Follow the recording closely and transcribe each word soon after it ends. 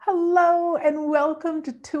Hello and welcome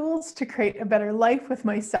to Tools to Create a Better Life with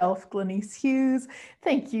myself, Glenise Hughes.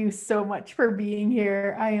 Thank you so much for being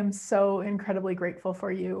here. I am so incredibly grateful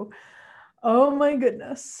for you. Oh my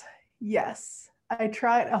goodness. Yes, I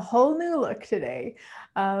tried a whole new look today.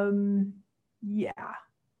 Yeah,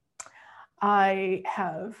 I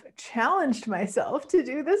have challenged myself to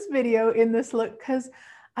do this video in this look because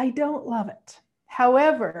I don't love it.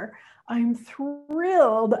 However, I'm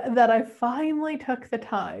thrilled that I finally took the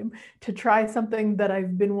time to try something that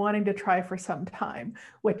I've been wanting to try for some time,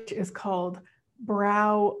 which is called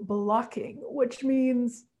brow blocking, which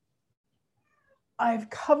means I've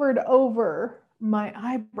covered over my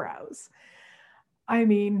eyebrows. I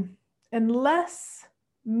mean, unless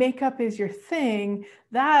makeup is your thing,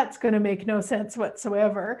 that's going to make no sense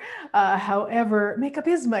whatsoever. However, makeup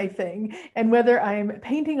is my thing. And whether I'm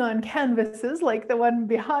painting on canvases like the one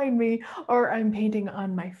behind me, or I'm painting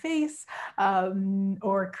on my face,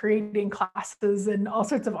 or creating classes and all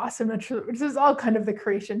sorts of awesomeness, which is all kind of the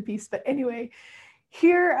creation piece. But anyway,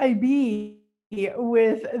 here I be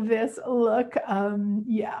with this look.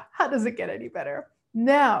 Yeah, how does it get any better?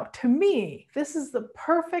 Now, to me, this is the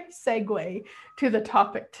perfect segue to the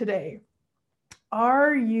topic today.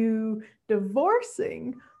 Are you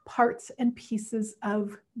divorcing parts and pieces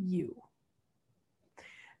of you?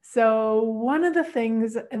 So one of the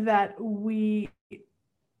things that we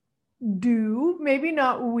do, maybe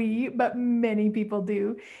not we, but many people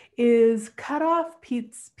do, is cut off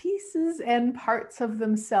pieces and parts of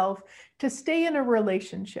themselves to stay in a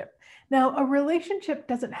relationship. Now, a relationship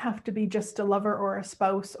doesn't have to be just a lover or a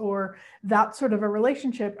spouse or that sort of a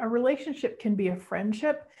relationship. A relationship can be a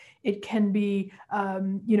friendship. It can be,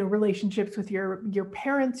 relationships with your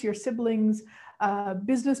parents, your siblings,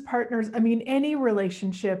 business partners. I mean, any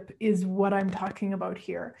relationship is what I'm talking about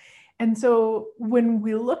here. And so when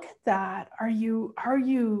we look at that, are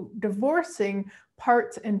you divorcing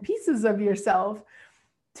parts and pieces of yourself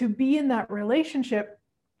to be in that relationship?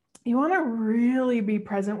 You want to really be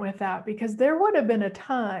present with that, because there would have been a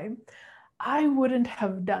time I wouldn't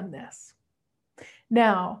have done this.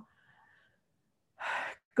 Now,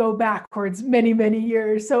 go backwards many, many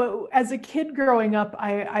years. So as a kid growing up,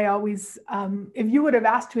 I always, if you would have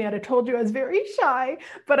asked me, I'd have told you I was very shy,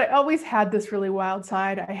 but I always had this really wild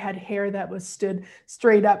side. I had hair that was stood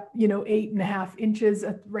straight up, 8.5 inches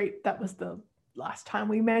at the rate. That was the last time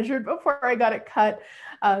we measured before I got it cut.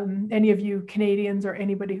 Any of you Canadians or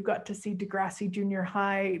anybody who got to see Degrassi Junior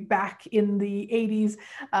High back in the 80s,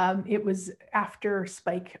 it was after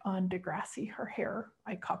Spike on Degrassi, her hair,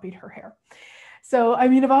 I copied her hair. So, I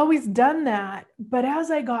mean, I've always done that, but as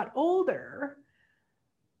I got older,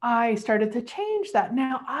 I started to change that.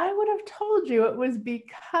 Now, I would have told you it was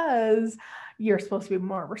because you're supposed to be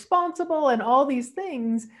more responsible and all these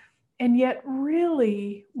things. And yet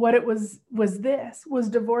really what it was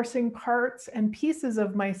divorcing parts and pieces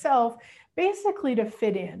of myself basically to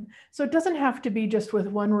fit in. So it doesn't have to be just with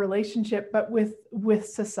one relationship, but with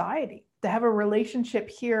society, to have a relationship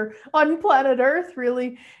here on planet Earth,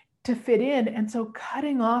 really to fit in. And so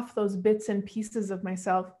cutting off those bits and pieces of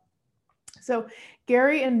myself. So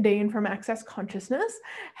Gary and Dane from Access Consciousness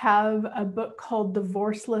have a book called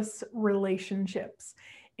Divorceless Relationships.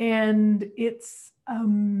 And it's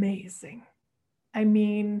amazing. I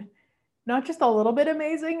mean, not just a little bit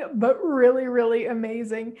amazing, but really, really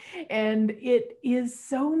amazing. And it is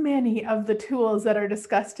so many of the tools that are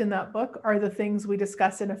discussed in that book are the things we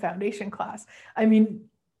discuss in a foundation class. I mean,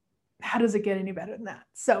 how does it get any better than that?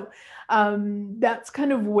 So that's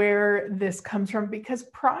kind of where this comes from, because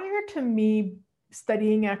prior to me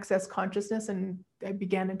studying Access Consciousness, and I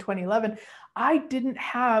began in 2011, I didn't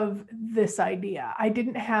have this idea. I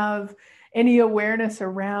didn't have any awareness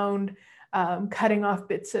around cutting off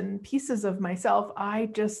bits and pieces of myself. I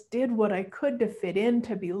just did what I could to fit in,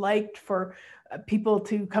 to be liked, for people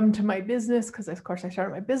to come to my business, because of course I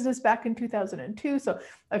started my business back in 2002. So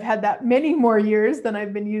I've had that many more years than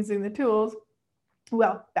I've been using the tools.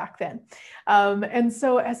 Well, back then. And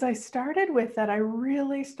so as I started with that, I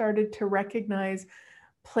really started to recognize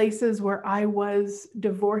places where I was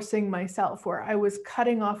divorcing myself, where I was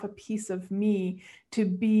cutting off a piece of me to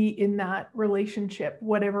be in that relationship,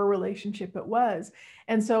 whatever relationship it was.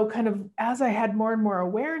 And so kind of as I had more and more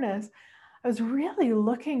awareness, I was really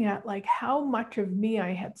looking at like how much of me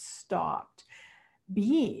I had stopped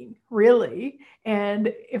being, really.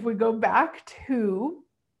 And if we go back to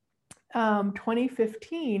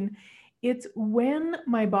 2015, it's when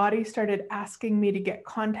my body started asking me to get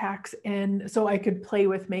contacts and so I could play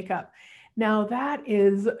with makeup. Now that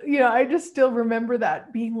is, I just still remember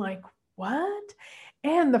that being like, what?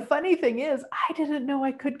 And the funny thing is, I didn't know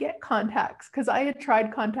I could get contacts because I had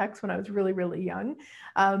tried contacts when I was really, really young.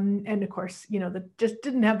 And of course, they just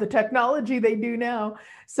didn't have the technology they do now.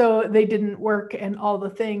 So they didn't work and all the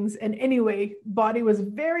things. And anyway, body was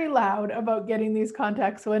very loud about getting these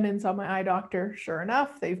contacts. Went and saw my eye doctor. Sure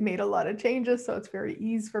enough, they've made a lot of changes. So it's very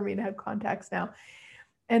easy for me to have contacts now.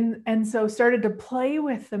 And so started to play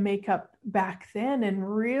with the makeup back then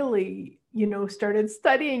and really, started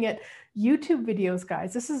studying it. YouTube videos,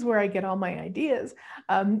 guys, this is where I get all my ideas.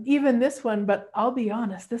 Even this one, but I'll be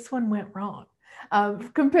honest, this one went wrong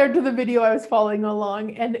compared to the video I was following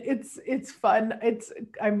along. And it's fun.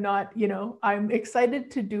 I'm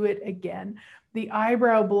excited to do it again. The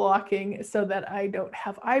eyebrow blocking so that I don't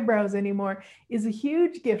have eyebrows anymore is a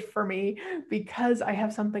huge gift for me because I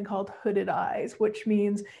have something called hooded eyes, which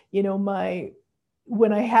means,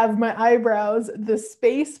 when I have my eyebrows, the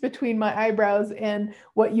space between my eyebrows and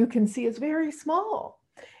what you can see is very small.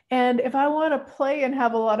 And if I want to play and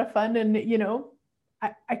have a lot of fun and,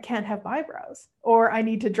 I can't have eyebrows or I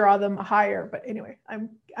need to draw them higher. But anyway,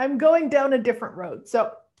 I'm going down a different road.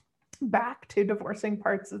 So back to divorcing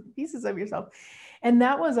parts and pieces of yourself. And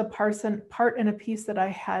that was a part and a piece that I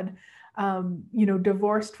had,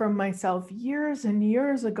 divorced from myself years and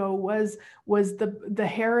years ago was the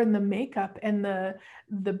hair and the makeup and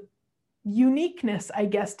the uniqueness, I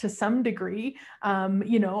guess, to some degree.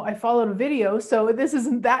 I followed a video, so this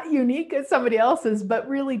isn't that unique as somebody else's, but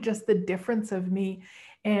really just the difference of me.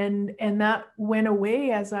 And that went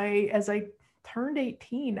away as I turned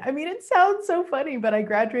 18. I mean, it sounds so funny, but I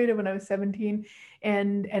graduated when I was 17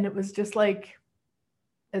 and it was just like,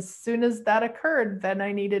 as soon as that occurred, then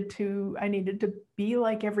I needed to be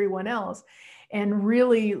like everyone else. And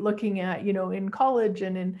really looking at, in college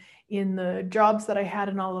and in the jobs that I had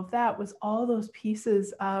and all of that was all those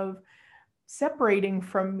pieces of separating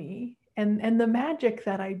from me and the magic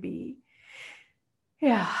that I be.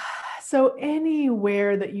 Yeah. So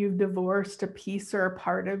anywhere that you've divorced a piece or a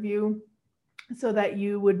part of you, so that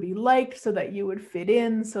you would be liked, so that you would fit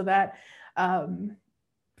in, so that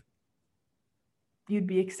you'd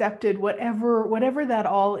be accepted, whatever that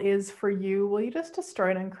all is for you, will you just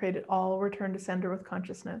destroy it and create it all, return to sender with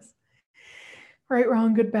consciousness? Right,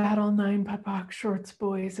 wrong, good, bad, all nine, POD, shorts,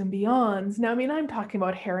 boys, and beyonds. Now, I mean, I'm talking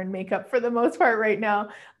about hair and makeup for the most part right now,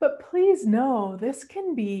 but please know this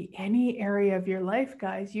can be any area of your life,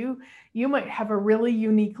 guys. You might have a really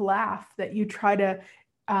unique laugh that you try to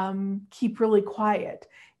keep really quiet.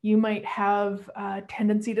 You might have a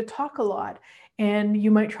tendency to talk a lot, and you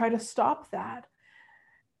might try to stop that.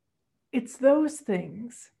 It's those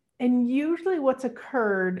things. And usually what's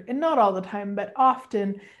occurred, and not all the time, but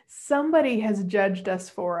often somebody has judged us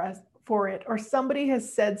for it, or somebody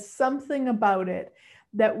has said something about it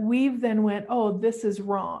that we've then went, oh, this is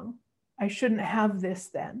wrong. I shouldn't have this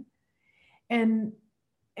then.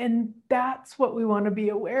 And that's what we want to be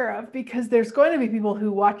aware of, because there's going to be people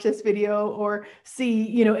who watch this video or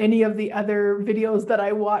see, any of the other videos that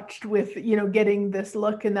I watched with, getting this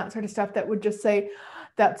look and that sort of stuff that would just say,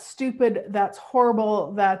 that's stupid, that's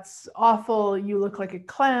horrible, that's awful, you look like a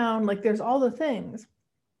clown. Like, there's all the things.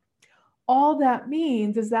 All that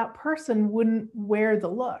means is that person wouldn't wear the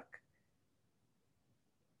look.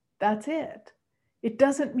 That's it. It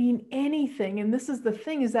doesn't mean anything. And this is the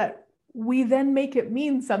thing, is that we then make it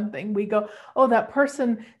mean something. We go, oh, that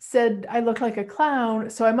person said I look like a clown,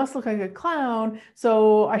 so I must look like a clown,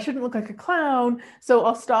 so I shouldn't look like a clown, so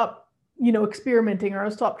I'll stop, experimenting, or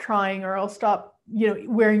I'll stop trying, or I'll stop,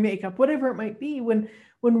 wearing makeup, whatever it might be, when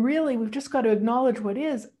really we've just got to acknowledge what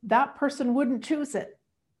is. That person wouldn't choose it.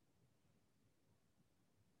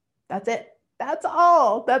 That's it. That's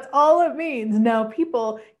all it means. Now,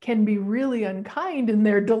 people can be really unkind in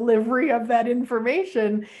their delivery of that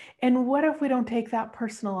information. And what if we don't take that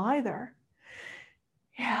personal either?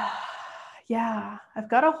 Yeah. I've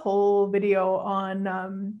got a whole video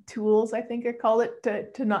on tools, I think I call it,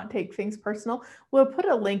 to not take things personal. We'll put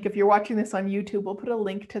a link, if you're watching this on YouTube, we'll put a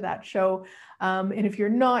link to that show. And if you're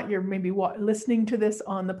not, you're maybe listening to this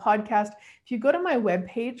on the podcast. If you go to my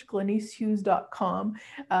webpage, glenisehughes.com,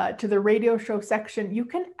 to the radio show section, you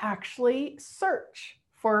can actually search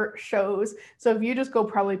for shows. So if you just go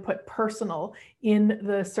probably put personal in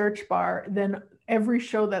the search bar, then every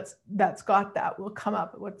show that's got that will come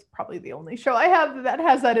up. What's probably the only show I have that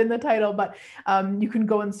has that in the title, but you can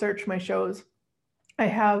go and search my shows.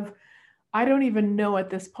 I don't even know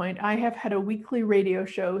at this point. I have had a weekly radio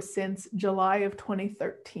show since July of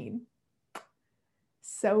 2013.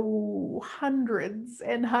 So hundreds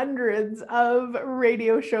and hundreds of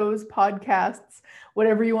radio shows, podcasts,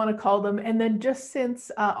 whatever you want to call them. And then just since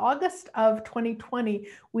August of 2020,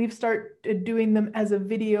 we've started doing them as a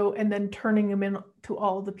video and then turning them into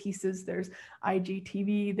all the pieces. There's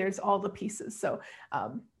IGTV, there's all the pieces. So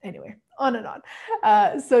anyway, on and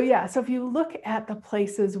on. So yeah, so if you look at the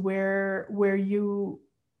places where you,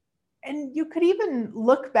 and you could even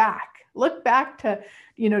look back to,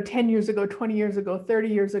 10 years ago, 20 years ago, 30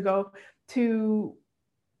 years ago, to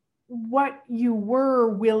what you were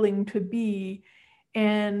willing to be,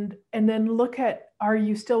 and then look at, are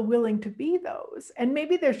you still willing to be those? And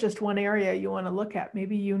maybe there's just one area you want to look at.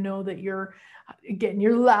 Maybe that your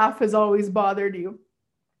laugh has always bothered you.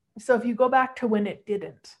 So if you go back to when it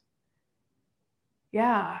didn't,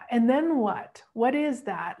 yeah, and then what is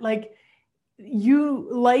that? Like, you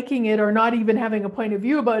liking it or not even having a point of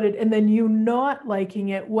view about it, and then you not liking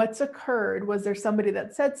it, what's occurred? Was there somebody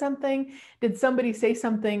that said something? Did somebody say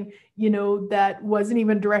something, that wasn't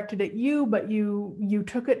even directed at you, but you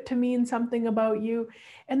took it to mean something about you?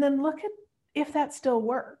 And then look at if that still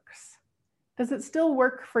works. Does it still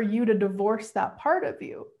work for you to divorce that part of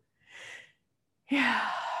you? Yeah.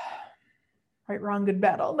 Right, wrong, good,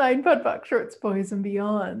 bad, all nine, POD, POC, shorts, boys, and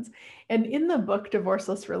beyonds. And in the book,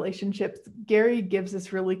 Divorceless Relationships, Gary gives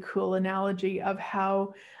this really cool analogy of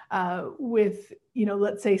how with,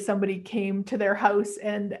 let's say somebody came to their house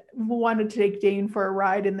and wanted to take Dane for a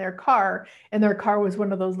ride in their car, and their car was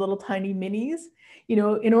one of those little tiny minis.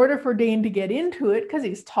 In order for Dane to get into it, because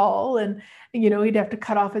he's tall and, he'd have to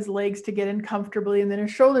cut off his legs to get in comfortably, and then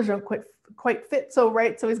his shoulders don't quite fit so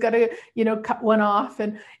right, so he's got to cut one off,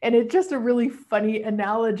 and it's just a really funny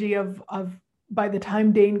analogy of by the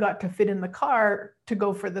time Dane got to fit in the car to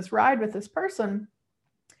go for this ride with this person,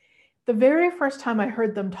 the very first time I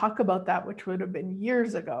heard them talk about that, which would have been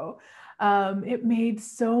years ago, it made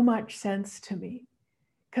so much sense to me,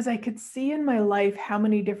 because I could see in my life how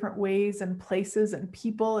many different ways and places and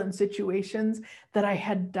people and situations that I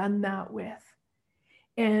had done that with,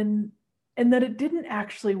 and that it didn't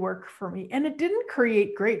actually work for me. And it didn't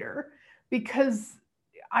create greater, because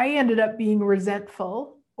I ended up being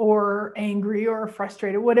resentful or angry or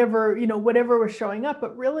frustrated, whatever was showing up.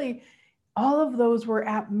 But really, all of those were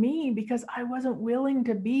at me, because I wasn't willing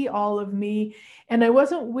to be all of me. And I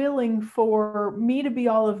wasn't willing for me to be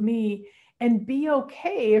all of me and be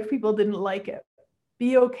okay if people didn't like it.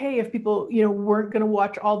 Be okay if people, weren't going to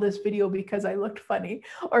watch all this video because I looked funny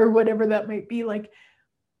or whatever that might be. Like,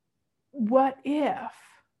 what if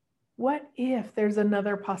there's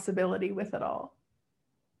another possibility with it all?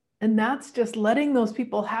 And that's just letting those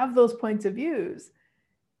people have those points of views,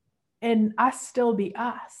 and us still be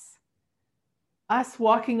us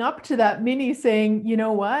walking up to that mini saying, you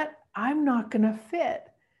know what, I'm not going to fit.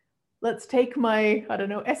 Let's take my, I don't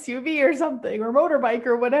know, SUV or something, or motorbike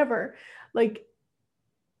or whatever. Like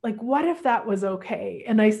what if that was okay?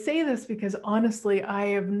 And I say this because honestly, I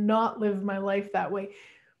have not lived my life that way.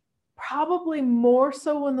 Probably more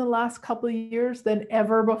so in the last couple of years than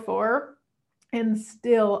ever before. And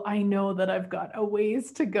still, I know that I've got a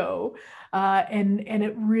ways to go. And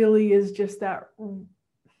it really is just that,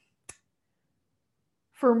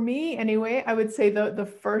 for me anyway, I would say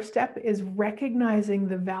the first step is recognizing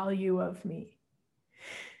the value of me.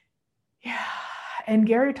 Yeah. And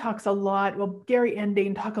Gary talks a lot, Gary and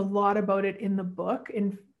Dane talk a lot about it in the book.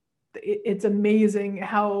 And it's amazing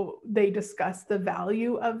how they discuss the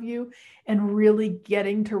value of you, and really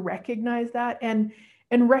getting to recognize that, and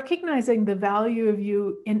recognizing the value of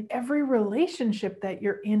you in every relationship that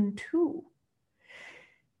you're in too.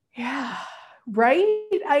 Yeah, right?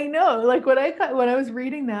 I know. Like when I was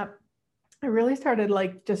reading that, I really started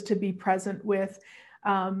just to be present with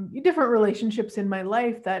different relationships in my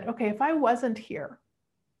life that, okay, if I wasn't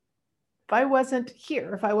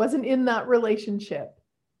in that relationship,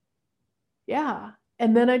 yeah.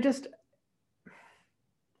 And then I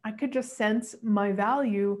could just sense my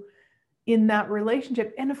value in that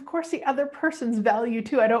relationship. And of course, the other person's value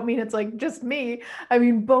too. I don't mean it's just me. I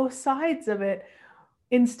mean, both sides of it.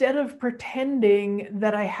 Instead of pretending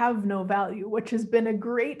that I have no value, which has been a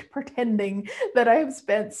great pretending that I have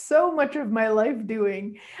spent so much of my life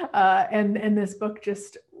doing. And this book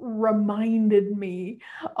just reminded me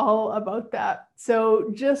all about that.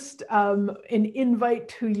 So just an invite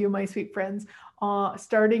to you, my sweet friends.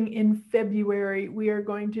 Starting in February, we are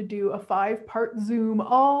going to do a 5-part Zoom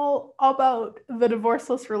all about the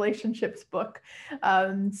Divorceless Relationships book.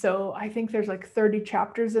 So I think there's 30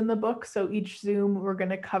 chapters in the book. So each Zoom, we're going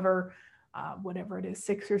to cover whatever it is,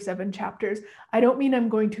 6 or 7 chapters. I don't mean I'm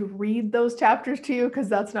going to read those chapters to you, because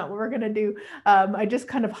that's not what we're going to do. I just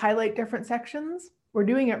kind of highlight different sections. We're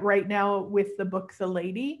doing it right now with the book, The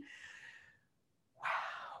Lady.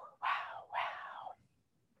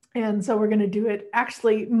 And so we're going to do it.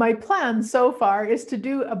 Actually, my plan so far is to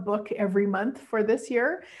do a book every month for this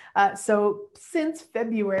year. So since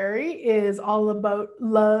February is all about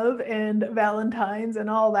love and Valentine's and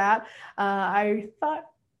all that, I thought,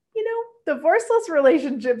 Divorceless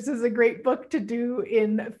Relationships is a great book to do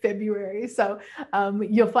in February. So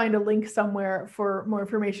you'll find a link somewhere for more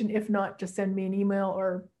information. If not, just send me an email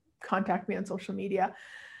or contact me on social media.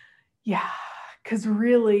 Yeah, because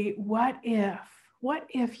really, what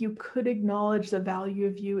if you could acknowledge the value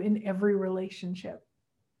of you in every relationship?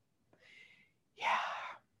 Yeah.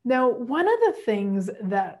 Now, one of the things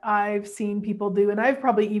that I've seen people do, and I've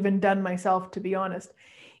probably even done myself, to be honest,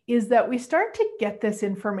 is that we start to get this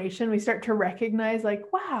information. We start to recognize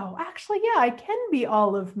like, wow, actually, yeah, I can be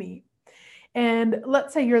all of me. And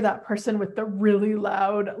let's say you're that person with the really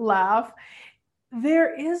loud laugh.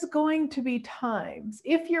 There is going to be times,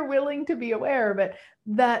 if you're willing to be aware of it,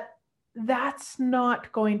 that's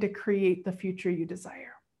not going to create the future you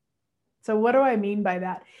desire. So what do I mean by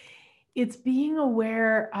that? It's being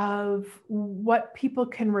aware of what people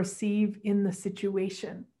can receive in the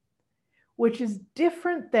situation, which is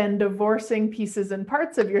different than divorcing pieces and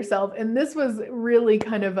parts of yourself. And this was really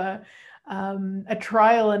kind of a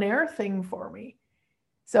trial and error thing for me.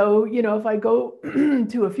 So, if I go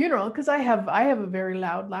to a funeral, because I have a very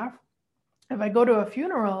loud laugh, if I go to a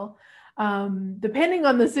funeral, depending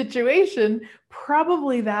on the situation,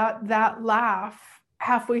 probably that laugh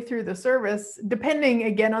halfway through the service, depending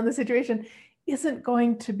again on the situation, isn't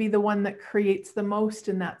going to be the one that creates the most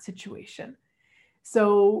in that situation.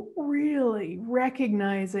 So really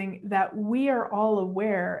recognizing that we are all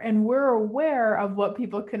aware, and we're aware of what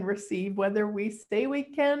people can receive, whether we say we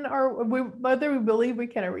can or whether we believe we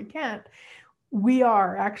can or we can't, we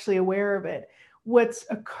are actually aware of it. What's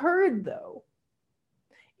occurred though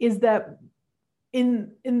is that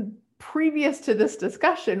in previous to this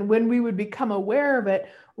discussion, when we would become aware of it,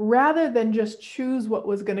 rather than just choose what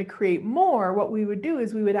was going to create more, what we would do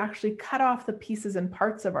is we would actually cut off the pieces and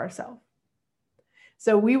parts of ourselves.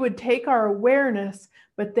 So we would take our awareness,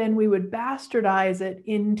 but then we would bastardize it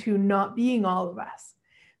into not being all of us.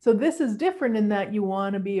 So this is different in that you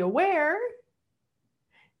want to be aware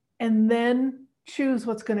and then choose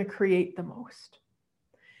what's going to create the most.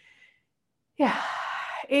 Yeah,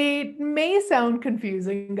 it may sound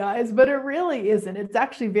confusing, guys, but it really isn't. It's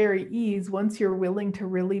actually very easy once you're willing to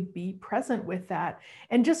really be present with that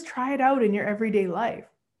and just try it out in your everyday life.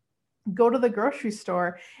 Go to the grocery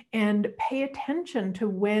store and pay attention to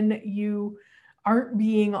when you aren't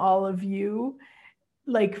being all of you,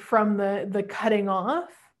 like from the cutting off,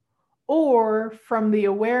 or from the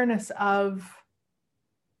awareness of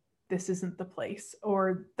this isn't the place,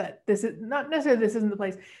 or that this is not necessarily this isn't the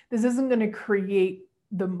place. This isn't going to create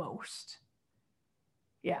the most.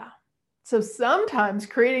 Yeah. So sometimes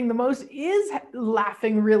creating the most is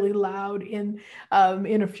laughing really loud in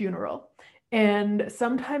a funeral. And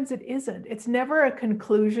sometimes it isn't. It's never a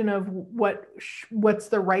conclusion of what's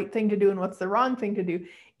the right thing to do and what's the wrong thing to do.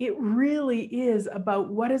 It really is about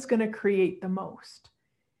what is going to create the most.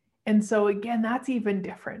 And so again, that's even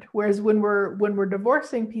different. Whereas when we're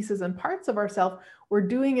divorcing pieces and parts of ourselves, we're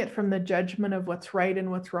doing it from the judgment of what's right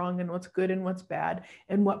and what's wrong and what's good and what's bad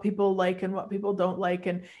and what people like and what people don't like.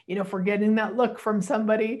 And, if we're getting that look from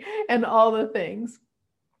somebody and all the things.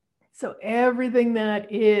 So everything that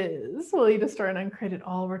is will lead us to an uncreated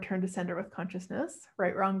all, return to sender with consciousness,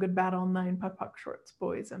 right, wrong, good, bad, all nine, POD, POC, shorts,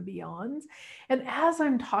 boys, and beyonds. And as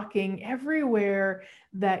I'm talking, everywhere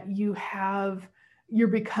that you're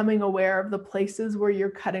becoming aware of the places where you're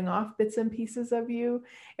cutting off bits and pieces of you,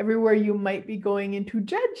 everywhere you might be going into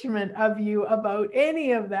judgment of you about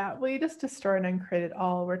any of that, lead us to store and uncreated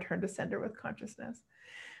all, return to sender with consciousness.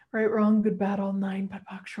 Right, wrong, good, bad, all nine, POD,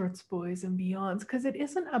 POC, shorts, boys, and beyonds. Because it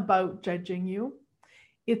isn't about judging you.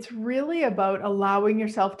 It's really about allowing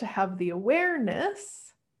yourself to have the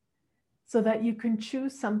awareness so that you can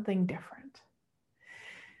choose something different.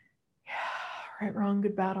 Yeah, right, wrong,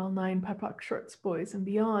 good, bad, all nine, POD, POC, shorts, boys, and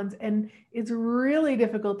beyonds. And it's really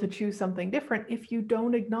difficult to choose something different if you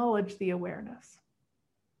don't acknowledge the awareness.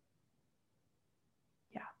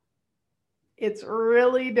 It's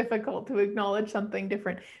really difficult to acknowledge something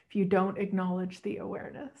different if you don't acknowledge the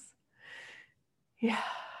awareness. Yeah,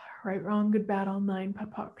 right, wrong, good, bad, all nine,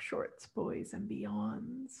 POD, POC, shorts, boys, and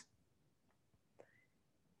beyonds.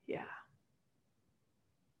 Yeah.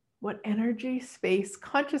 What energy, space,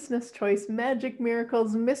 consciousness, choice, magic,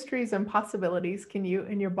 miracles, mysteries, and possibilities can you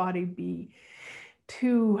and your body be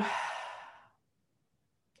to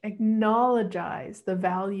acknowledge the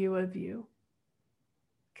value of you?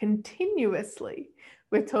 continuously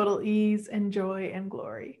with total ease and joy and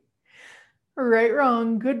glory. Right,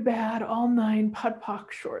 wrong, good, bad, all 9 POD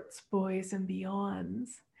shorts, boys and beyonds.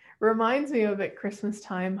 Reminds me of at Christmas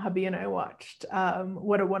time, hubby and I watched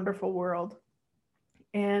What a Wonderful World.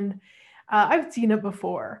 And I've seen it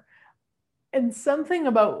before. And something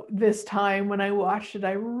about this time when I watched it,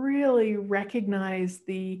 I really recognized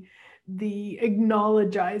the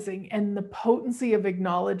acknowledging and the potency of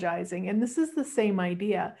acknowledging. And this is the same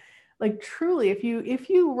idea. Like truly, if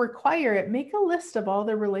you require it, make a list of all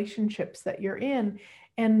the relationships that you're in,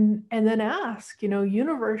 and then ask,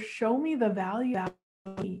 universe, show me the value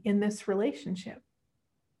in this relationship.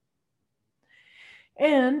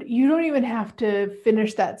 And you don't even have to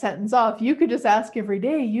finish that sentence off. You could just ask every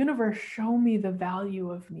day, universe, show me the value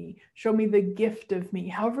of me, show me the gift of me,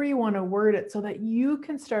 however you want to word it, so that you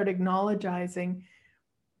can start acknowledging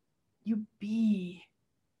you be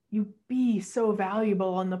so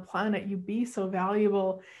valuable on the planet. You be so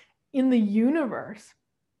valuable in the universe.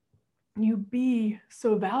 You be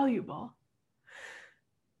so valuable.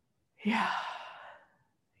 Yeah.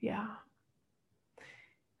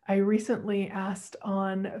 I recently asked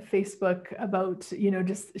on Facebook about,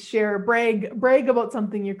 just brag about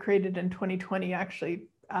something you created in 2020. Actually,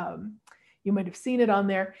 you might have seen it on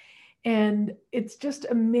there. And it's just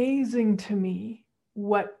amazing to me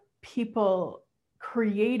what people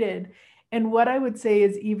created. And what I would say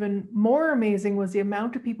is even more amazing was the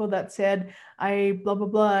amount of people that said, I blah, blah,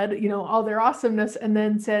 blah, all their awesomeness, and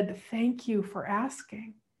then said, thank you for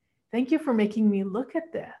asking. Thank you for making me look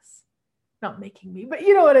at this. Not making me, but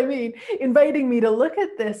you know what I mean? Inviting me to look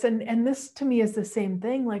at this. And this to me is the same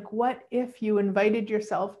thing. Like, what if you invited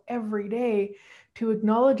yourself every day to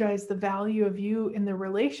acknowledge the value of you in the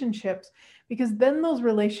relationships? Because then those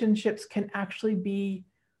relationships can actually be,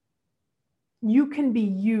 you can be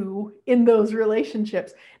you in those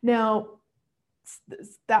relationships. Now,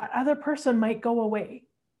 that other person might go away.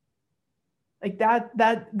 Like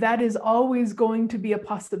that is always going to be a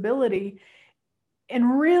possibility.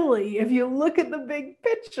 And really, if you look at the big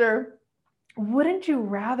picture, wouldn't you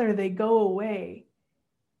rather they go away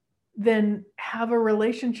than have a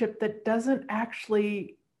relationship that doesn't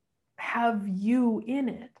actually have you in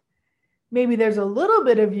it? Maybe there's a little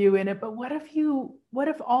bit of you in it, but what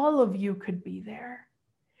if all of you could be there?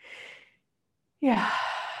 Yeah.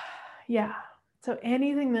 So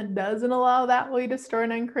anything that doesn't allow that way to store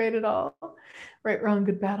and uncreate it all. Right, wrong,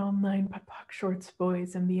 good, bad, all 9 POD shorts,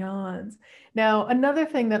 boys and beyonds. Now, another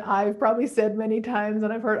thing that I've probably said many times,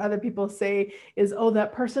 and I've heard other people say, is, oh,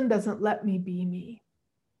 that person doesn't let me be me.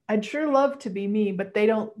 I'd sure love to be me, but they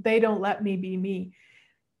don't let me be me.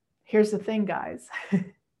 Here's the thing, guys.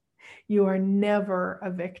 You are never a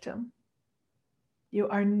victim. You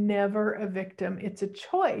are never a victim. It's a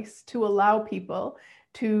choice to allow people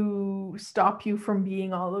to stop you from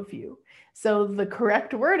being all of you. So the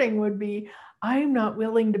correct wording would be, I'm not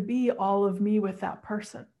willing to be all of me with that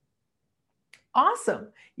person. Awesome.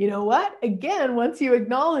 You know what? Again, once you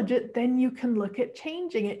acknowledge it, then you can look at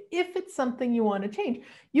changing it. If it's something you want to change,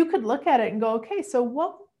 you could look at it and go, okay, so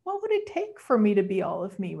what would it take for me to be all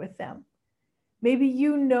of me with them? Maybe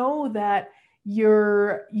you know that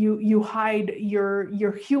you hide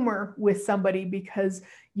your humor with somebody because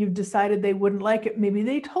you've decided they wouldn't like it. Maybe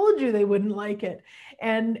they told you they wouldn't like it.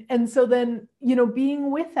 And so then,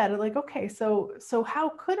 being with that, like, okay, so how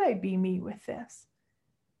could I be me with this?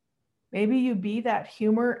 Maybe you be that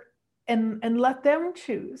humor and let them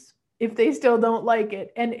choose if they still don't like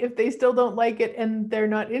it. And if they still don't like it and they're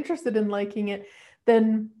not interested in liking it,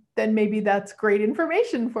 then maybe that's great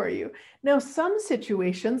information for you. Now, some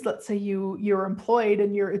situations, let's say you're employed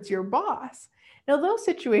and it's your boss. Now, those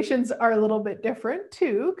situations are a little bit different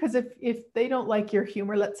too, because if they don't like your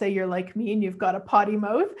humor, let's say you're like me and you've got a potty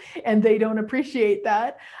mouth and they don't appreciate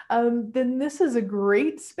that, then this is a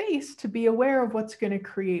great space to be aware of what's going to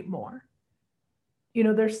create more.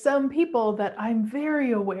 There's some people that I'm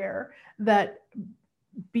very aware that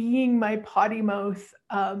being my potty mouth,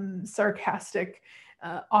 sarcastic,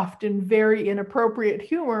 often very inappropriate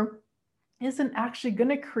humor isn't actually going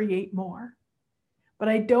to create more. But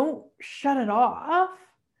I don't shut it off.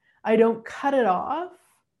 I don't cut it off.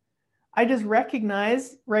 I just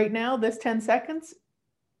recognize right now, this 10 seconds,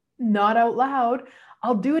 not out loud.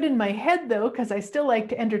 I'll do it in my head though, because I still like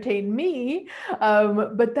to entertain me,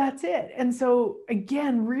 but that's it. And so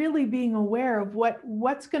again, really being aware of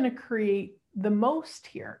what's going to create the most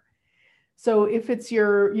here. So if it's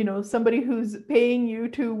somebody who's paying you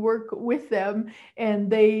to work with them and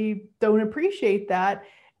they don't appreciate that,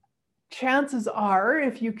 chances are,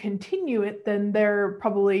 if you continue it, then they're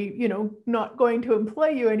probably, not going to employ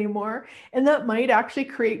you anymore. And that might actually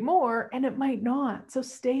create more, and it might not. So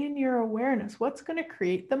stay in your awareness. What's going to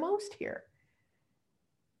create the most here?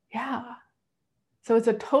 Yeah. So it's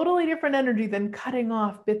a totally different energy than cutting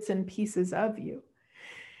off bits and pieces of you.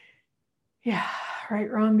 Yeah. Right,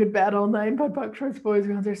 wrong, good, bad, all nine, POD POC, shorts, boys,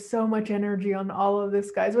 girls. There's so much energy on all of this,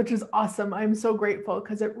 guys, which is awesome. I'm so grateful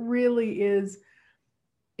because it really is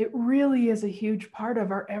a huge part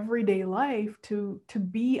of our everyday life to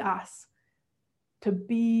be us, to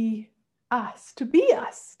be us, to be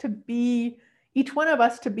us, to be each one of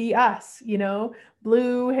us, to be us,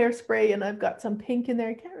 blue hairspray, and I've got some pink in there.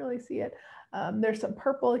 I can't really see it. There's some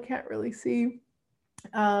purple I can't really see.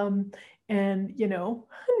 And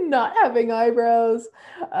not having eyebrows.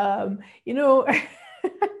 The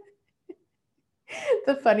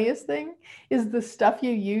funniest thing is the stuff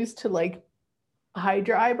you use to like hide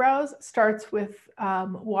your eyebrows starts with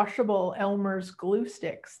washable Elmer's glue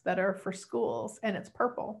sticks that are for schools, and it's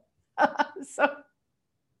purple. So,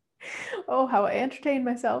 oh, how I entertain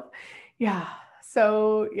myself. Yeah.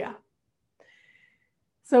 So, yeah.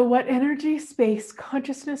 So, what energy, space,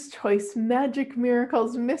 consciousness, choice, magic,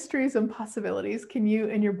 miracles, mysteries, and possibilities can you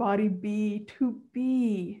and your body be to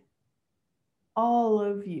be all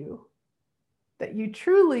of you that you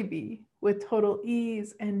truly be with total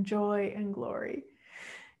ease and joy and glory?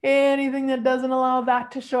 Anything that doesn't allow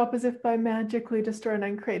that to show up as if by magic, we destroy and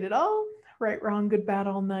uncreate it all. Right, wrong, good, bad,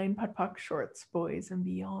 all nine, POD POC, shorts, boys, and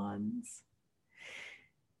beyonds.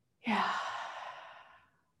 Yeah.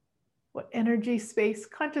 What energy, space,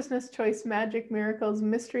 consciousness, choice, magic, miracles,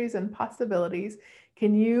 mysteries, and possibilities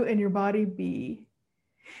can you and your body be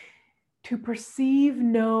to perceive,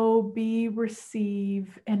 know, be,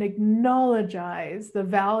 receive, and acknowledge the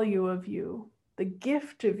value of you, the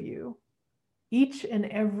gift of you, each and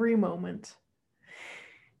every moment?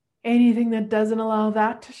 Anything that doesn't allow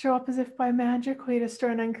that to show up as if by magic, we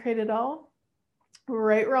destroy and uncreate it all.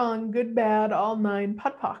 Right, wrong, good, bad, all nine,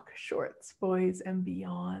 POD POC, shorts, boys, and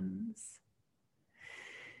beyonds.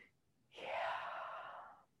 Yeah.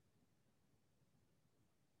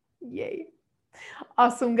 Yay.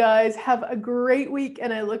 Awesome, guys. Have a great week,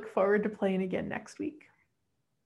 and I look forward to playing again next week.